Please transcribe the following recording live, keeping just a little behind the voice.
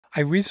I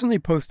recently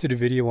posted a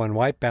video on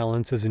white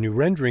balance as a new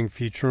rendering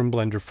feature in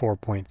Blender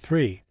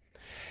 4.3.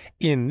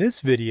 In this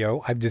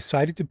video, I've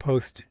decided to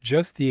post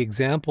just the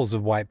examples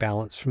of white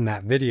balance from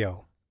that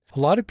video. A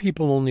lot of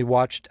people only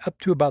watched up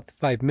to about the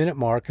 5-minute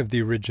mark of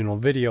the original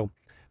video,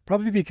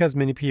 probably because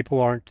many people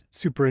aren't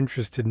super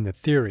interested in the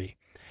theory.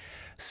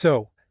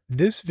 So,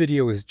 this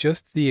video is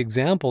just the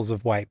examples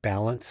of white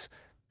balance,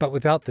 but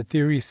without the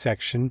theory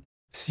section,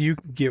 so you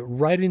can get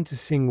right into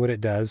seeing what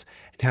it does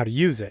and how to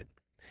use it.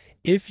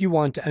 If you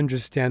want to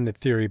understand the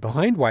theory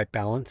behind white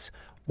balance,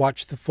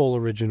 watch the full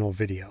original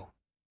video.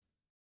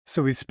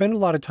 So we spent a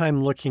lot of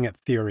time looking at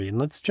theory, and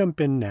let's jump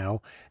in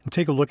now and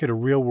take a look at a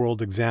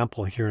real-world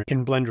example here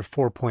in Blender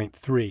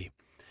 4.3.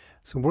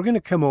 So we're going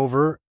to come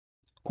over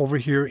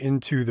here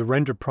into the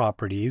render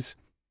properties,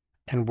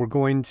 and we're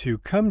going to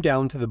come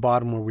down to the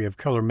bottom where we have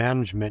color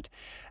management,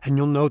 and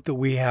you'll note that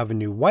we have a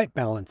new white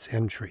balance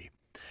entry.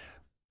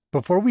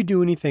 Before we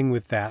do anything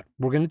with that,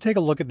 we're going to take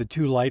a look at the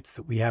two lights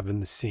that we have in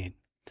the scene.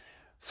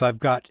 So I've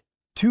got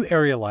two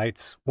area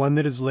lights, one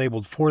that is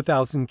labeled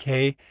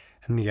 4000K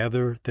and the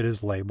other that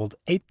is labeled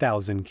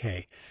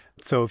 8000K.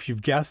 So if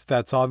you've guessed,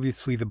 that's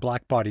obviously the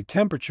black body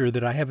temperature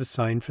that I have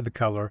assigned for the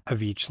color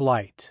of each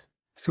light.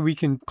 So we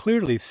can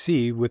clearly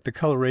see with the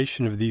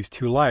coloration of these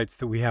two lights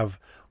that we have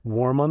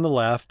warm on the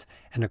left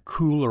and a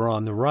cooler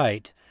on the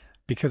right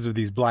because of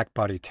these black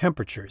body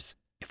temperatures.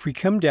 If we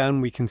come down,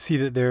 we can see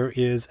that there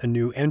is a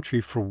new entry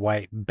for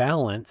white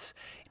balance.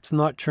 It's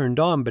not turned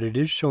on, but it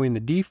is showing the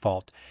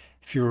default.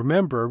 If you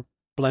remember,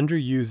 Blender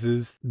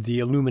uses the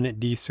Illuminate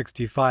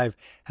D65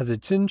 as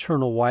its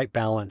internal white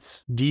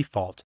balance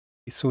default.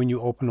 So when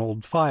you open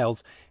old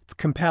files, it's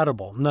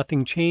compatible.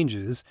 Nothing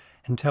changes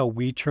until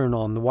we turn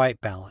on the white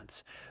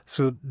balance.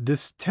 So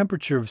this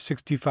temperature of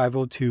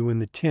 6502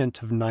 and the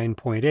tint of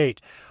 9.8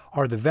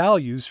 are the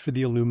values for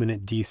the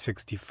Illuminate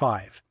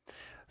D65.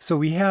 So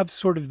we have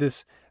sort of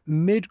this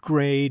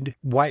mid-grade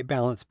white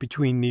balance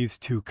between these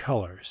two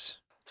colors.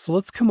 So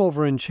let's come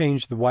over and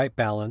change the white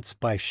balance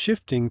by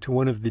shifting to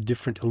one of the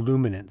different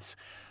illuminants.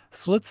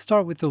 So let's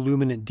start with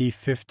Illuminate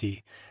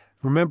D50.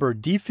 Remember,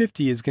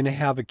 D50 is going to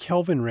have a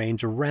Kelvin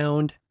range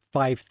around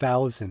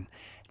 5,000.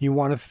 You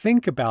want to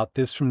think about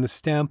this from the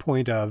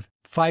standpoint of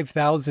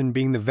 5,000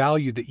 being the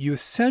value that you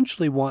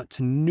essentially want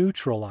to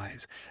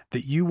neutralize,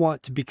 that you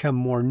want to become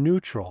more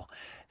neutral.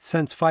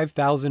 Since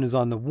 5,000 is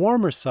on the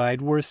warmer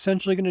side, we're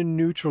essentially going to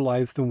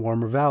neutralize the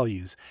warmer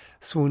values.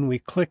 So when we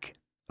click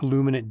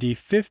Illuminate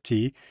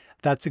D50,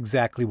 that's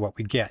exactly what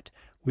we get.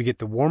 We get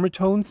the warmer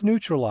tones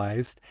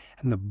neutralized,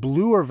 and the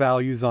bluer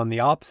values on the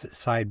opposite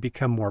side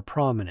become more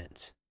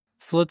prominent.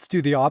 So let's do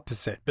the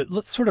opposite, but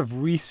let's sort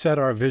of reset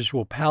our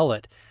visual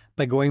palette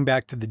by going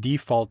back to the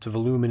default of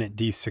Illuminate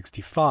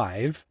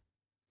D65.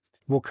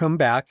 We'll come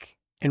back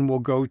and we'll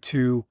go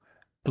to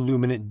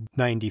Illuminate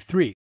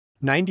 93.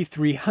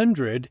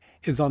 9300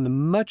 is on the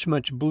much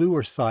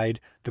bluer side,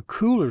 the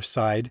cooler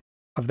side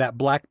of that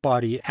black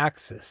body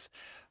axis.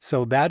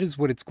 So that is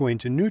what it's going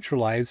to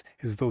neutralize,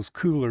 is those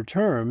cooler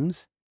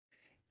terms,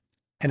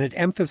 and it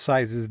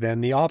emphasizes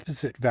then the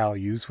opposite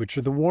values, which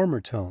are the warmer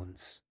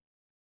tones.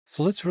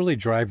 So let's really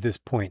drive this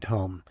point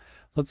home.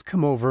 Let's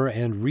come over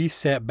and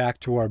reset back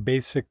to our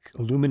basic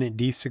Illuminate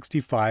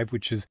D65,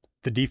 which is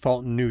the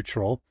default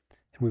neutral.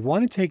 And we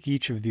want to take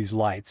each of these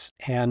lights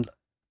and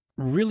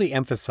really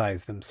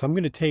emphasize them. So I'm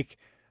going to take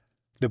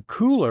the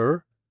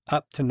cooler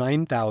up to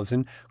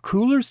 9,000.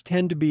 Coolers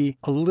tend to be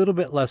a little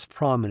bit less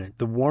prominent.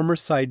 The warmer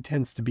side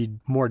tends to be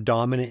more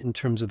dominant in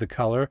terms of the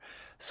color.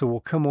 So we'll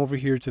come over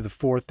here to the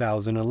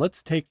 4,000 and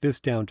let's take this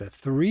down to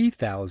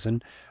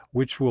 3,000,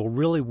 which will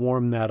really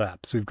warm that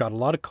up. So we've got a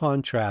lot of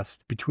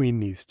contrast between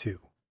these two.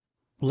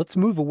 Let's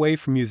move away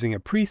from using a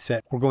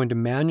preset. We're going to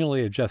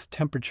manually adjust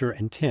temperature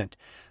and tint.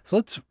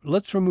 So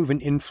let's remove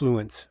an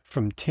influence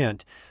from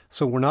tint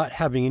so we're not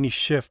having any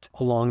shift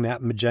along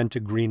that magenta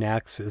green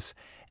axis.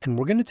 And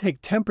we're going to take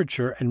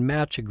temperature and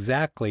match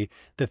exactly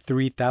the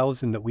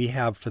 3000 that we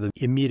have for the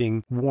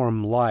emitting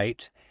warm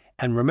light.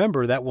 And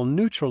remember, that will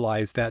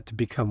neutralize that to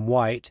become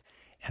white,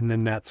 and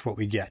then that's what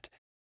we get.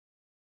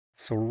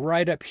 So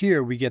right up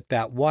here, we get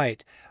that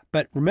white.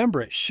 But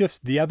remember, it shifts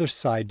the other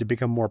side to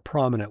become more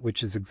prominent,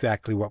 which is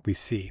exactly what we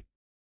see.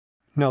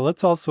 Now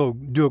let's also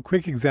do a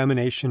quick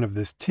examination of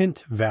this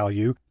tint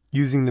value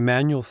using the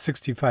manual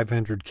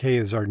 6500K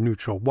as our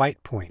neutral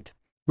white point,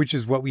 which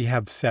is what we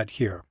have set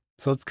here.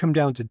 So let's come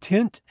down to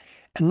tint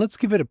and let's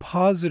give it a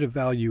positive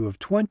value of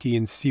 20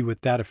 and see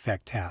what that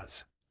effect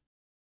has.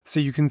 So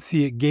you can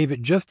see it gave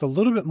it just a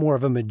little bit more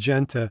of a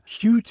magenta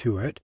hue to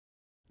it.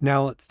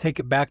 Now let's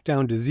take it back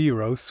down to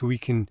 0 so we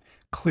can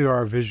clear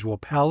our visual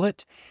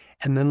palette,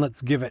 and then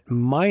let's give it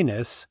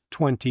minus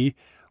 20,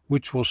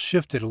 which will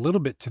shift it a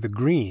little bit to the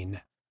green.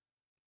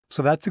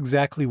 So that's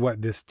exactly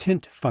what this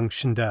tint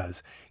function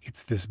does.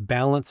 It's this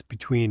balance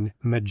between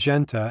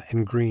magenta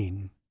and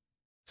green.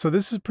 So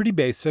this is pretty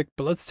basic,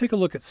 but let's take a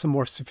look at some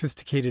more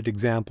sophisticated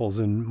examples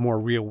and more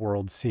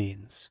real-world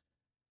scenes.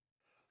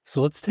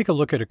 So let's take a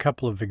look at a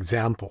couple of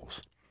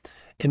examples.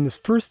 In this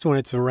first one,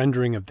 it's a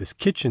rendering of this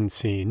kitchen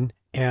scene,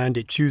 and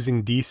it's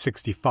using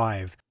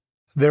D65.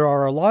 There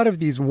are a lot of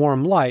these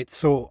warm lights,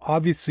 so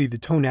obviously the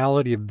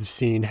tonality of the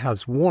scene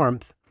has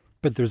warmth,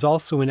 but there's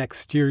also an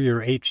exterior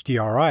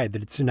HDRI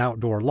that it's an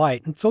outdoor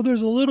light, and so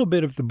there's a little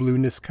bit of the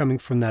blueness coming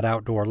from that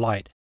outdoor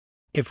light.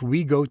 If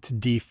we go to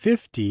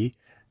D50,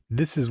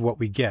 this is what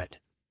we get.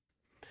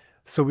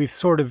 So we've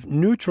sort of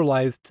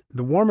neutralized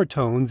the warmer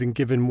tones and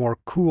given more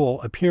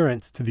cool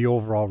appearance to the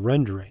overall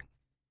rendering.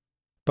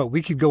 But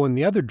we could go in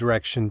the other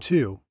direction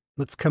too.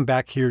 Let's come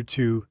back here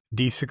to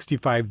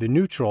D65, the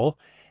neutral,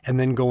 and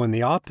then go in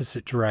the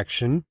opposite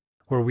direction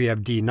where we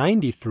have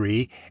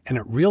D93, and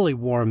it really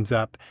warms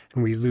up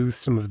and we lose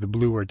some of the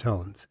bluer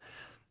tones.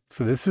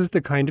 So this is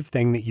the kind of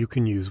thing that you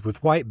can use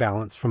with white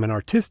balance from an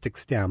artistic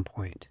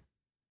standpoint.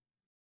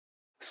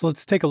 So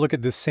let's take a look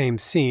at this same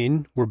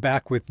scene. We're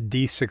back with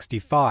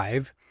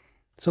D65.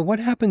 So what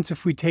happens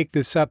if we take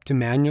this up to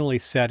manually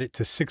set it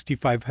to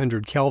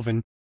 6500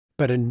 Kelvin,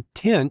 but a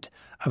tint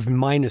of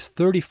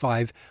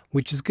 -35,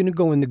 which is going to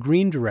go in the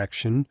green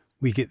direction?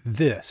 We get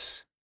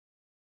this.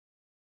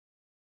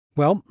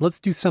 Well, let's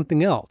do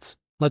something else.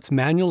 Let's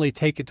manually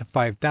take it to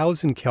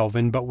 5000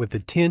 Kelvin, but with a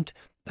tint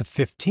of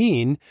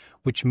 15,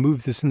 which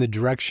moves us in the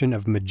direction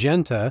of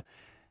magenta,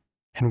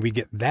 and we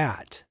get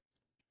that.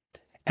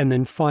 And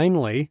then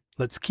finally,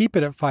 let's keep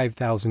it at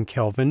 5000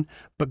 Kelvin,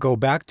 but go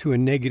back to a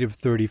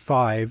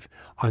 -35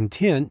 on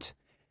tint,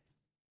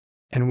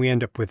 and we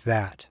end up with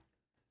that.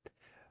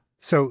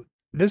 So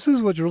this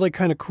is what's really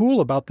kind of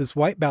cool about this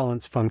white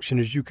balance function,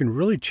 is you can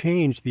really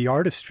change the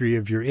artistry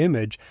of your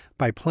image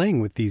by playing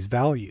with these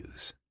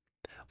values.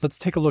 Let's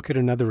take a look at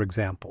another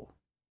example.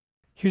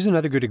 Here's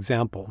another good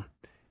example.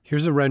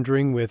 Here's a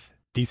rendering with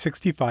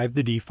D65,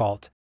 the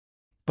default.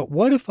 But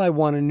what if I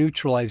want to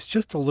neutralize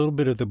just a little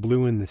bit of the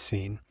blue in the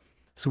scene?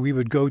 So we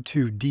would go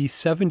to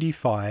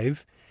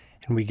D75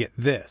 and we get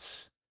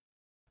this.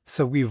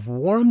 So we've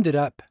warmed it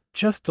up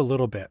just a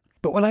little bit.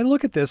 But when I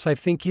look at this, I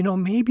think,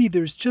 maybe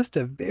there's just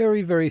a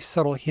very, very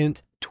subtle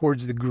hint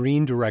towards the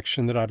green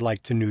direction that I'd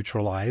like to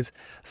neutralize.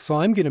 So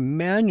I'm going to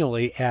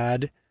manually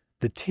add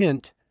the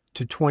tint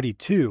to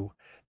 22.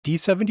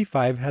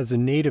 D75 has a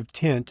native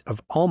tint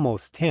of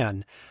almost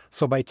 10.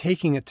 So by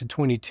taking it to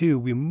 22,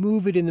 we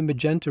move it in the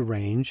magenta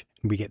range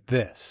and we get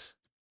this.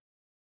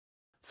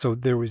 So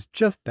there was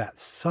just that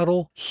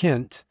subtle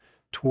hint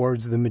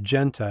towards the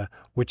magenta,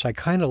 which I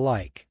kind of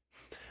like.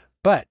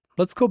 But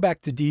let's go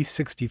back to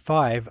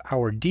D65,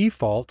 our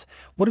default.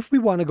 What if we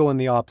want to go in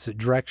the opposite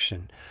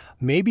direction?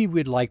 Maybe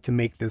we'd like to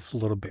make this a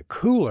little bit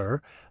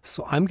cooler,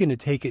 so I'm going to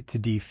take it to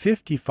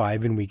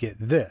D55 and we get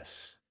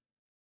this.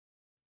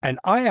 And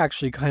I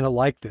actually kind of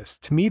like this.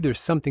 To me, there's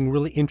something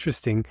really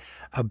interesting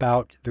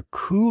about the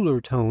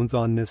cooler tones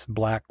on this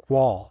black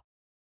wall.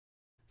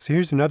 So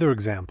here's another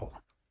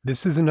example.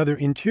 This is another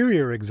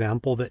interior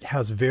example that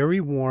has very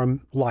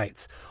warm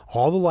lights.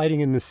 All the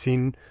lighting in the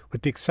scene,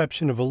 with the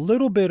exception of a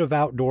little bit of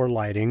outdoor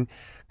lighting,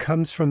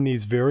 comes from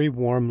these very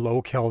warm,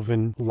 low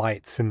Kelvin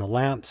lights in the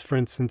lamps, for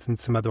instance, and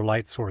some other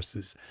light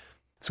sources.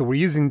 So we're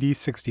using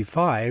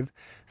D65.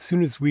 As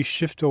soon as we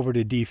shift over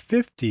to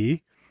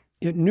D50,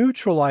 it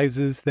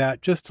neutralizes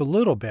that just a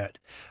little bit.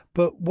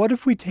 But what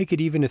if we take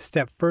it even a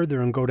step further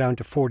and go down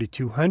to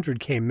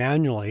 4200K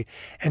manually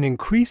and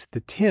increase the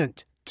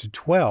tint to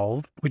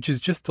 12, which is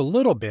just a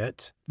little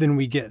bit, then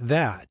we get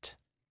that.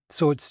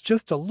 So it's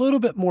just a little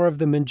bit more of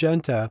the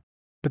magenta,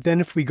 but then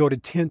if we go to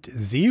tint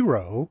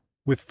 0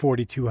 with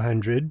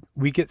 4200,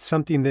 we get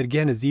something that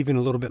again is even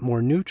a little bit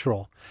more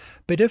neutral.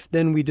 But if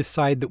then we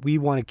decide that we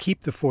want to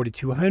keep the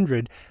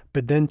 4200,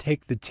 but then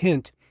take the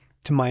tint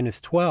to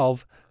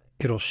 -12,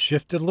 it'll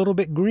shift it a little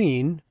bit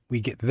green,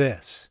 we get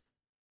this.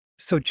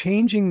 So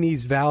changing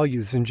these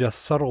values in just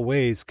subtle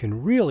ways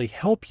can really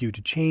help you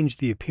to change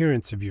the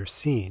appearance of your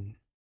scene.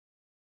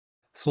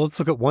 So let's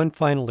look at one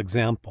final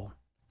example.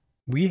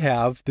 We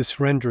have this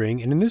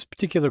rendering, and in this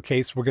particular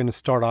case, we're going to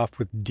start off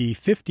with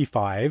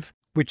D55,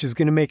 which is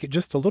going to make it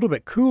just a little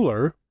bit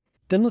cooler.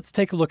 Then let's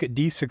take a look at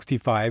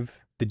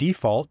D65, the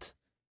default,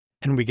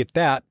 and we get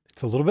that.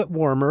 It's a little bit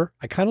warmer.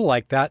 I kind of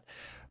like that.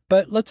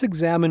 But let's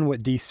examine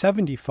what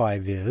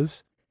D75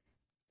 is,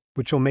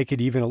 which will make it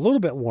even a little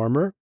bit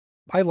warmer.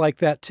 I like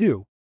that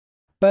too.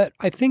 But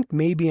I think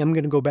maybe I'm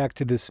going to go back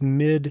to this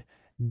mid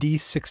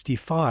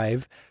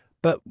D65.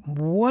 But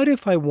what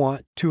if I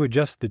want to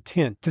adjust the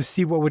tint to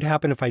see what would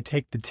happen if I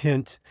take the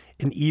tint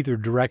in either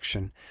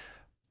direction?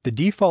 The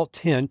default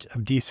tint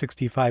of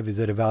D65 is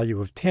at a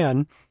value of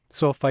 10.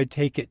 So if I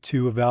take it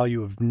to a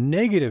value of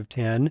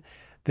 -10,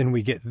 then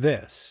we get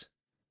this.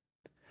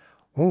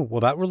 Oh, well,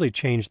 that really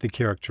changed the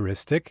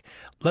characteristic.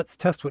 Let's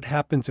test what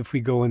happens if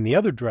we go in the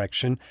other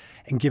direction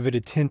and give it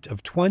a tint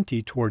of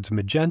 20 towards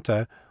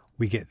magenta.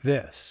 We get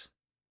this.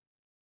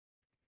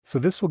 So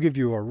this will give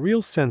you a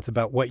real sense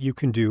about what you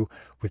can do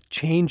with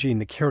changing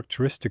the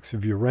characteristics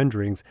of your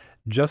renderings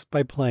just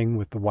by playing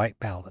with the white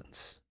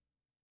balance.